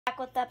Back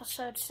with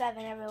episode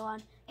 7,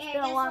 everyone. It's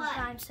been a long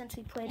time since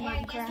we played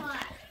Minecraft.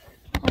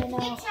 I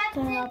know.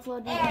 Gonna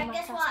upload these on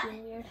Minecraft's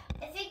being weird.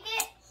 If you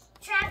get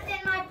trapped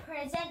in my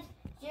prison,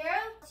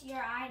 it's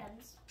your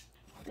items.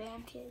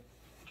 Bam, kid.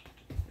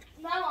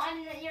 No,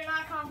 you're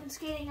not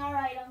confiscating our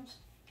items.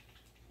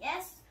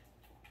 Yes?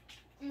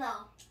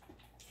 No.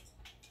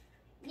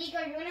 Nico,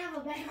 you're gonna have a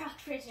bedrock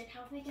prison.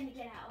 How are we gonna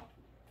get out?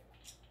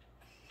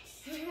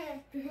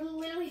 You're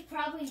literally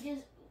probably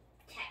just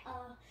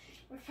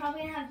we're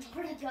probably gonna have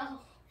nowhere to go.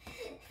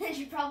 And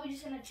you're probably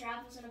just gonna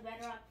trap us in a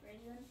bedrock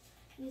prison.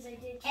 Because I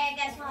did. And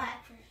guess what?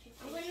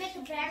 I'm gonna make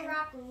a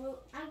bedrock room.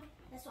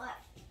 Guess what?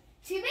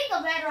 To make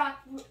a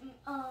bedrock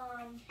I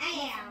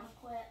am.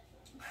 Quit.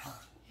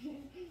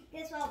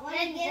 Guess what?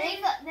 Then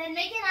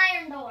make an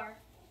iron door.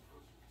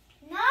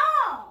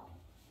 No.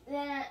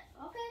 Then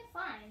okay,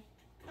 fine.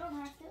 I don't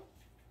have to.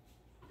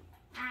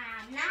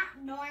 I'm not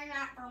doing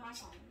that for my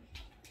son.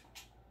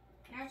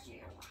 That's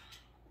you.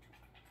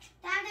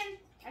 Then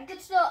I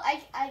could still.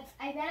 I bet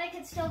I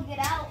could still get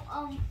out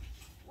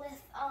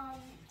with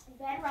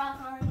bedrock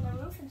on the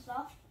roof and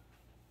stuff.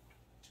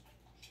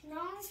 No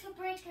one can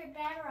break your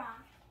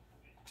bedrock.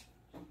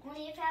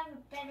 Only if you have a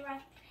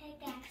bedrock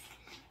pickaxe,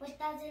 which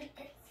doesn't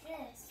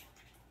exist.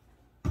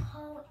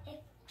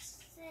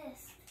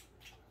 Coexist.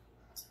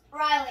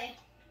 Riley,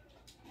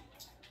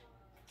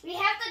 we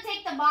have to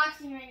take the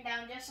boxing ring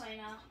down, just so you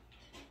know.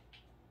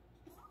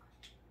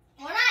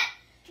 We're not.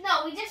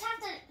 No, we just have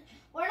to.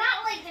 We're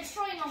not like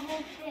destroying the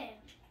whole thing.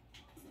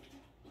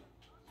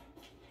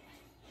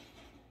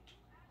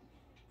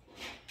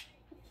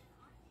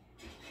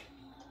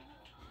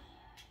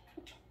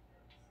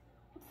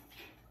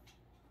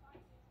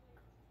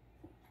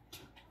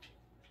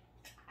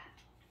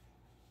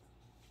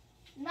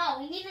 No,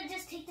 we need to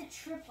just take the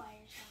tripwires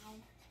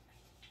down.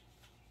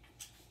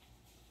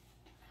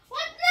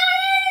 What? No,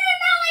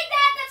 not like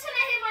that. That's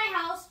gonna hit my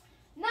house.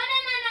 No.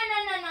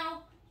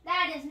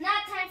 That is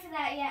not time for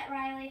that yet,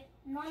 Riley.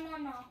 No.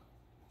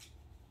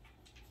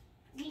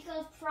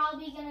 Nico's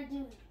probably gonna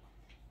do it.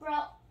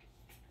 Bro.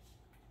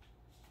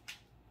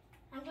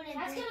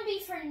 That's gonna be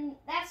for,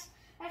 that's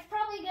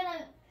probably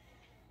gonna,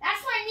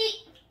 that's why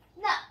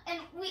no,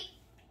 and we,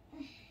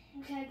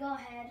 okay, go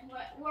ahead.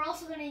 We're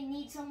also gonna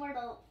need somewhere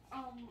to,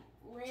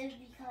 live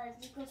because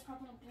Nico's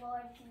probably gonna blow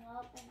everything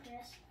up, and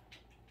Chris.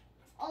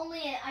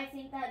 Only, I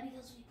think that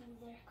because we blew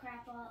their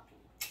crap up.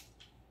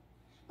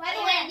 By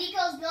the way,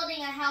 Nico's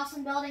building a house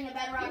and building a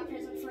bedrock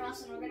prison for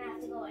us, and we're gonna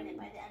have to go in it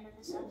by the end of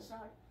this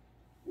episode.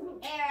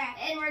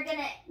 And we're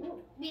gonna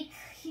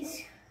it's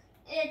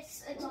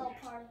all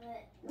part of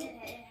it.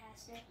 It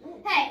has to.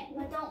 Hey,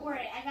 but don't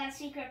worry, I got a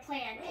secret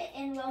plan,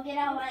 and we'll get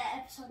out by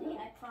episode 8,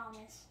 I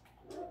promise.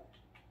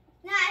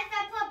 Not if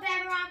I put a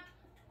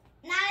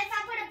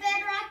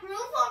bedrock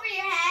roof over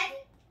your head.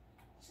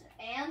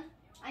 And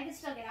I can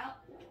still get out.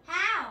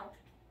 How?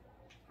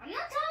 I'm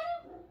not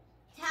telling you.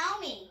 Tell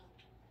me.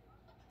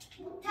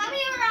 Tell me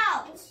or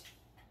else.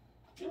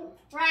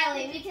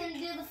 Riley, we can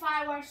do the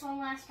fireworks one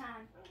last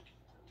time.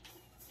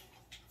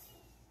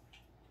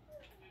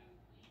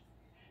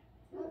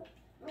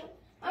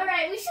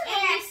 Alright, we should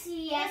only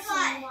see yes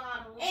and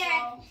models.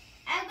 Eric,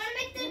 I'm gonna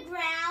make the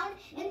ground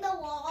and the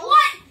wall.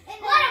 What? Let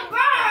it burn!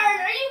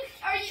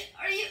 Are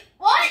you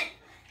what?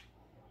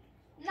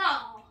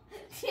 No.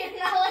 You're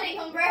not letting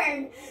them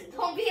burn.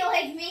 Don't be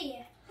like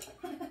me.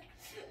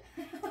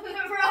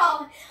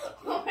 Bro,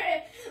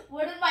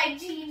 what did my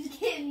jeans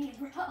give me,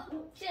 bro?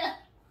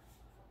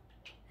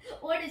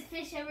 What does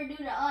fish ever do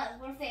to us?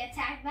 What if they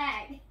attack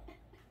back?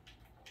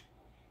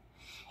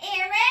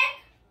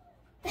 Eric?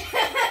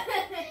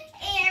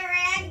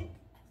 Eric,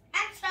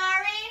 I'm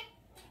sorry.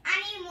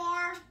 I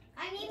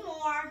need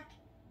more.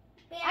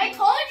 Baby. I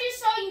told you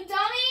so, you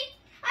dummy.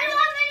 I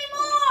don't have any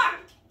more.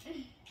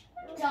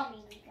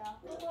 Dummy, Nico.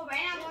 Well,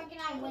 right now I'm working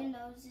on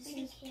Windows. This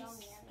is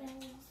dummy.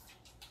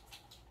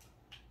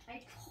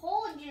 I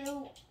told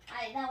you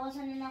that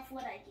wasn't enough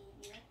what I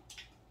gave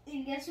you.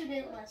 And guess who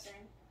didn't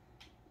listen?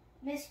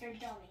 Mr.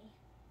 Dummy.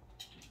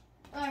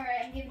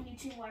 Alright, I'm giving you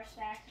 2 more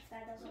stacks. If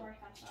that doesn't work,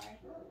 I'm sorry.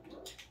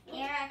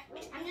 Eric,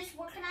 I'm just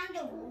working on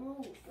the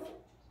roof.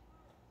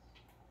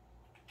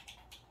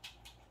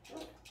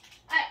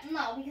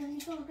 No, because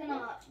he's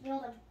gonna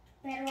build a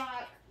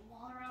bedrock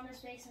wall around his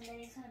base, and then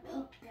he's gonna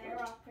build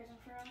bedrock prison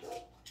for us.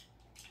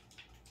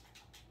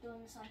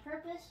 Doing this on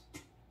purpose.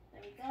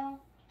 There we go.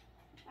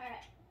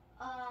 Alright.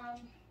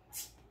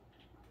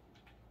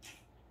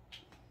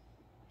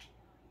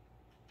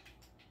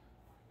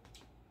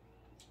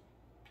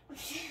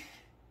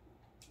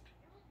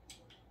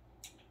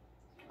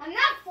 I'm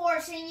not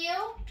forcing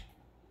you.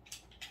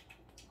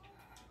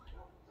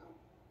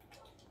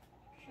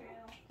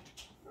 True.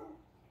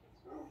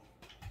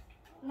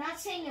 I'm not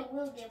saying it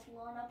will get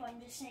blown up. I'm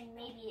just saying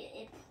maybe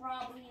it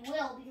probably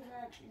will because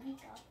of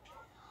Nico.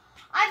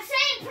 I'm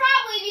saying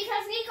probably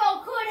because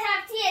Nico could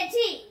have TNT.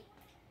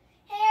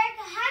 Eric,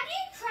 how do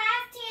you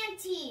craft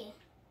TNT?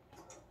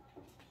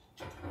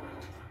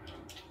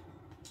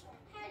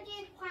 How do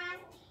you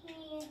craft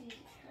TNT?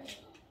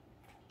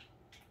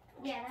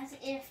 Yeah, that's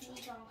if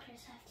Nico and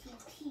Chris have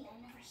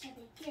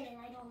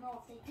don't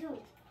know if they do.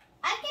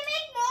 I can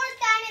make more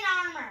diamond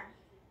armor.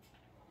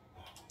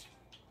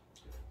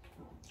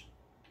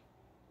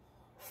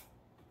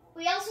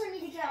 We also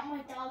need to get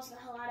my dogs the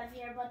hell out of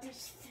here, but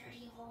there's 30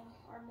 of them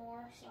or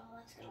more, so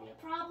that's going to be a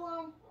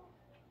problem.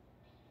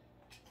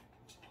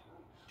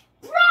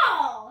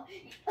 Bro!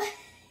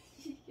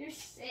 You're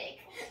sick.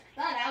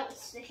 I thought I was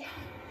sick.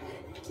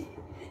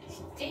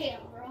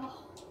 Damn, bro.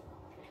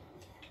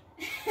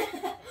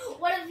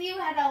 What if you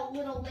had a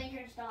little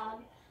Linker's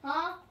dog?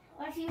 Huh?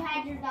 What if you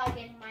had your dog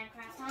in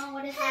Minecraft, huh?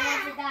 What if I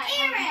had your dog?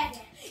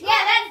 Eric!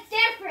 Yeah, that's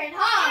different,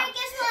 huh? Eric,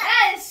 guess what?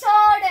 That is so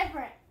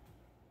different.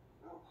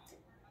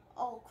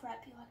 Oh,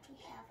 crap, you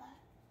actually have that.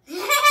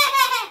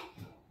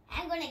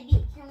 I'm gonna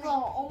be killing. Bro,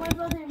 all my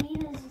brother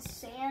needs is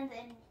sand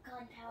and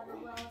gunpowder.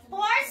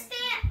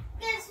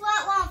 Guess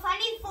what? Well, if I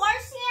need 4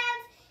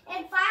 sands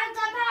and 5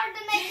 gunpowder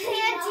to make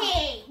TNT.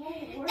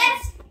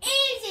 That's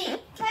easy,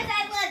 because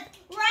I live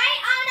right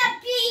on a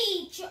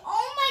beach.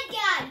 Oh my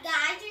god,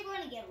 guys, you're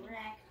going to get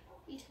wrecked.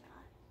 He's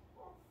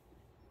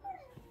not.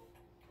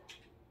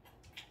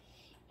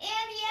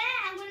 And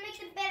yeah, I'm going to make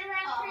the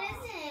bedrock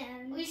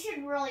prison. We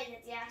should really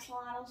get the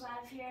axolotls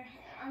out of here.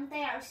 Aren't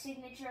they our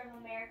signature of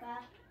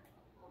America?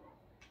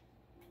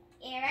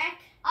 Eric?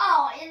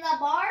 Oh, in the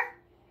bar?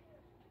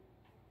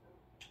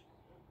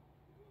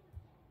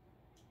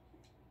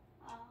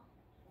 Oh,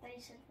 they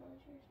said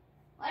villagers.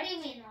 What do you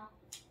mean, though?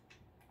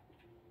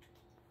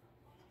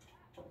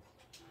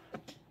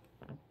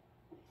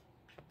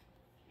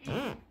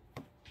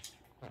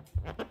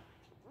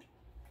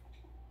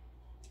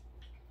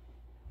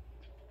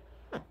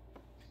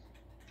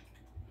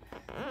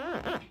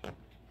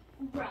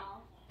 Bro,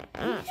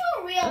 you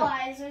do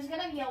realize there's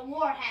gonna be a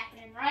war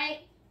happening, right?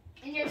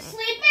 And you're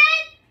sleeping?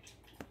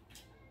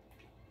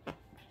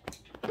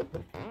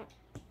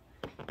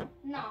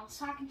 No, I was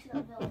talking to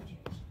the villagers.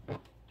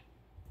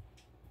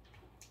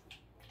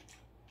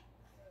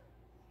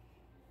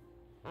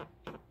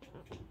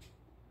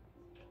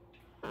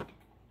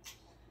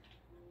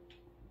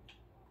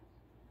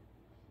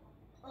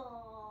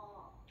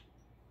 Oh,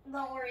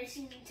 don't worry,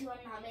 season 2,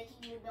 I'm not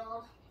making you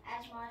build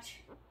as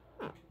much.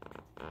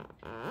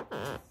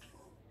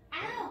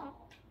 Ow!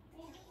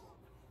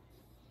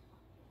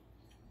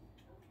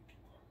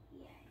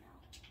 Yeah,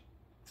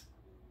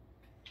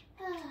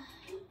 I know.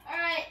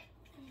 Alright.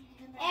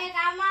 Eric,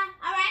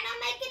 alright, I'm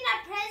making a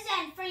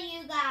prison for you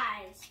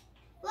guys.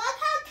 Look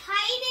how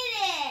tight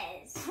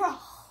it is. Bro.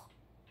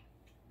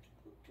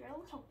 You're a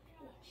little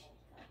bitch.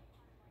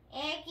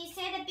 Eric, you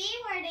said a B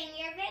word in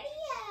your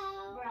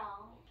video. Bro.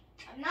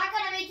 I'm not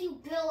gonna make you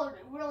build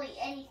really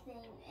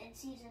anything in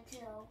season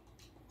 2.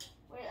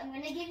 I'm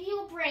gonna give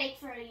you a break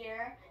for a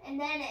year, and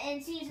then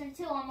in season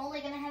 2, I'm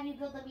only gonna have you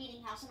build the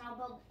meeting house, and I'll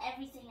build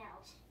everything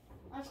else.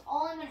 That's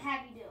all I'm gonna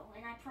have you do,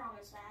 and I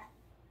promise that.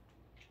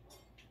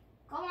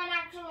 Come on,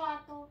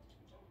 Axolotl.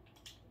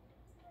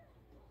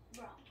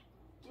 Bro,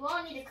 you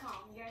all need to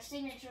come. You're a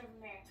signature of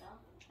America.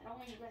 I don't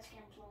want you guys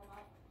getting blown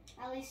up.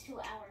 At least to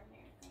our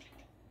America.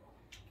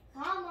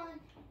 Come on.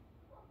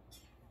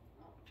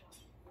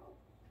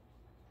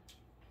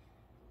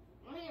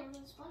 I'm gonna get rid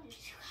of the sponges,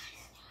 you guys.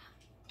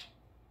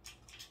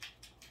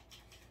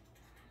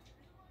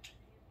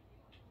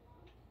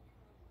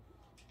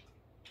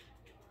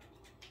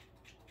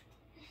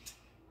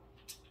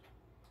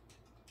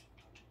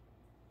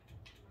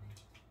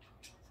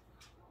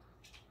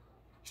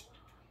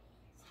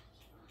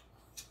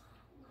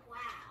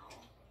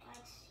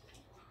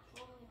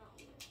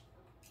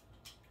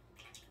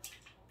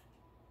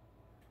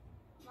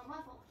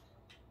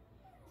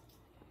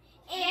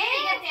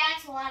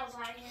 Axolotls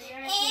out here.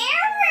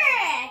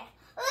 Eric!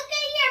 Look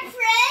at your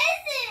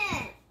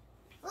present!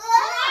 Look!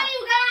 Come on,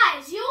 you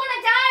guys! You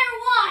wanna die or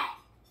what?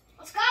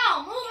 Let's go,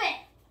 move it!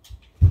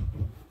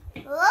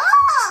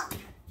 Look!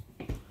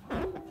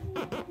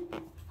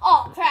 Oh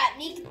crap,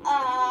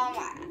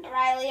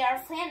 Riley, our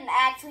plan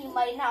actually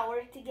might not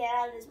work to get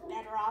out of this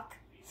bedrock.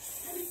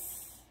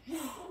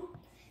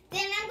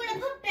 Then I'm gonna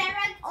put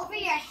bedrock over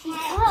your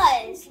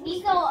head.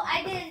 Because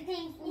I didn't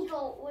think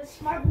Nico was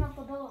smart enough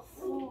to build a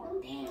floor.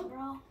 Damn,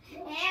 bro.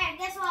 Eric,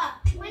 guess what?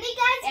 When you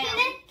guys get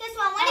in, guess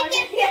what? When you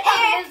get in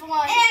Eric,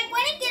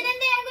 when you get in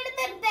there, I'm gonna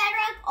put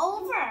bedrock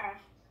over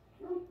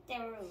the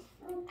roof.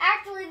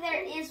 Actually,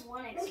 there is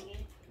one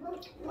escape.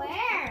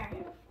 Where?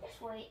 Just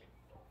wait.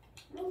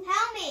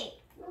 Tell me.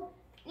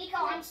 Nico,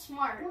 I'm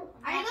smart.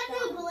 Are you gonna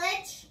do a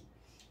glitch?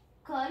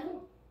 Could.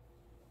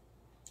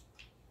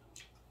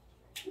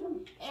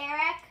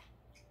 Eric?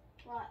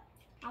 What?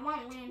 I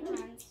want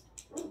lanterns.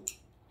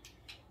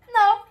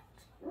 No.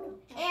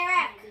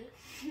 Eric.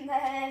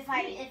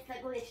 If the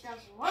glitch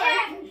doesn't work.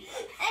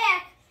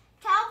 Eric,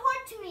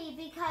 teleport to me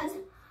because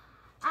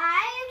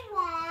I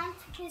want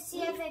to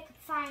see if I can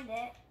find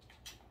it.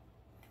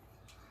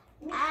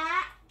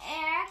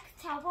 Eric,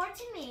 teleport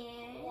to me.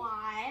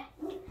 Why?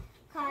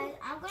 Because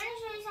I'm going to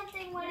show you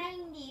something what I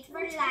need for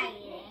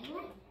lighting.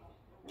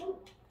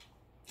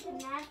 I'm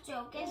not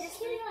joking. This is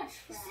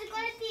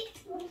going to be...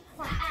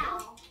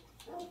 Wow.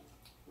 Wait,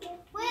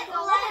 Nico,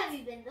 what have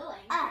you been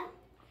doing?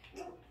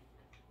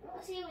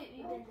 Let's Let's see what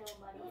you've been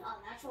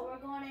That's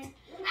what we're going in.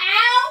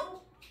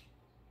 Ow!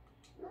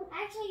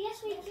 Actually,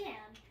 yes, we can.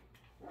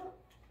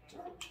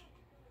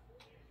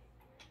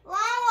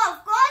 Lone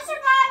Wolf, go in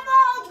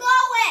survival, go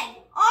in,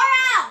 or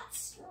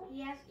else.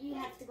 You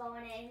have to go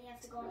in it, and you have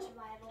to go in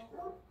survival.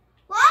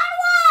 Lone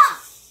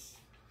Wolf!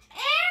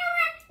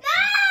 Aaron, no,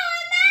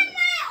 I'm at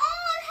my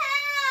own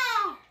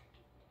house.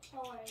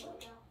 Oh, where did we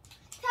go?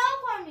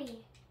 Teleport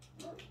me.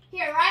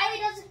 Here, Riley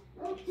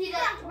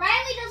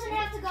doesn't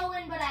have to go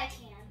in, but I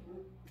can.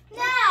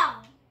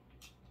 No.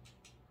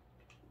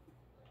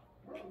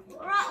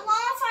 Lone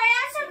Wolf, are you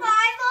on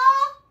survival?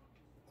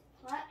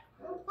 What?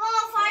 Lone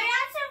Wolf, are you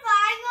on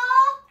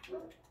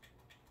survival?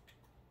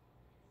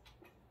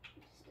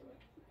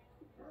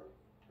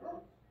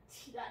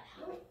 You got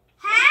help.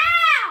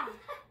 How?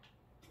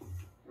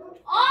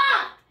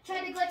 Oh!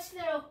 Tried to glitch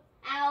through.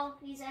 Ow,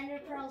 these ender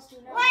pearls do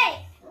not.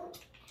 Wait.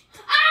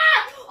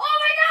 Ah! Oh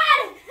my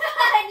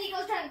god!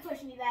 Nico's trying to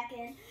push me back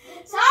in.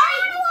 Sorry.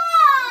 Lone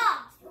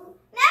Wolf!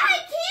 Now I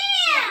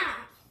can't!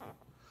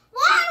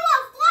 Lone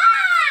Wolf,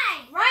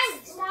 fly!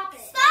 Riley, stop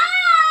it.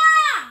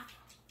 Stop!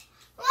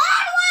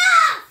 Lone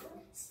Wolf!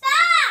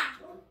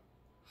 Stop!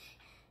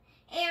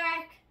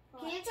 Eric,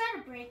 can you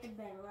try to break the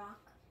bedrock?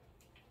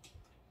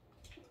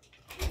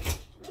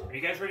 Are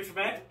you guys ready for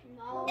bed?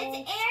 No. It's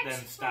Eric's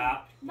Then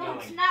stop No,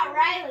 it's yelling. not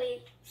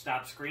Riley.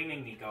 Stop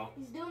screaming, Nico.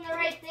 He's doing the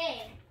right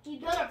thing. He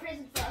built a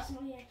prison for us and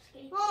we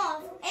escaped.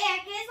 Lone Wolf,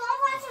 Eric, is Lone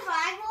Wolf on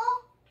survival?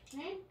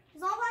 Hmm?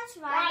 Is Lone Wolf on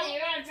survival? Riley,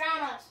 you're gonna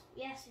drown us.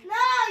 Yes.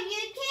 No,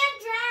 you can't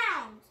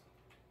drown.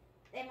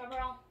 Hey, my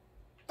bro.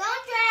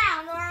 Don't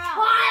drown or else.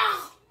 Wow!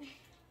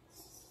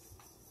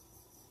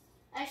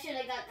 I should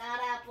have got God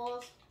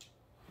apples.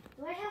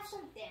 Do I have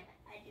some? Damn it,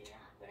 I do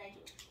not, but I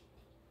do.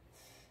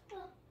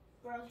 Oh,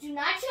 bro, do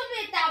not shoot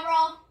me with that,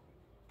 bro.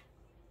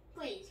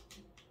 Please.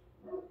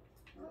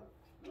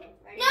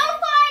 Ready? No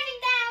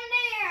fighting down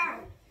there.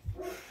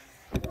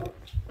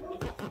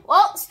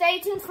 Well, stay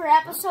tuned for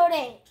episode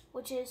 8,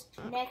 which is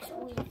next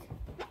week.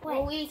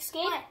 Will we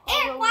escape? What? or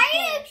Eric, will why we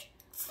are you perish?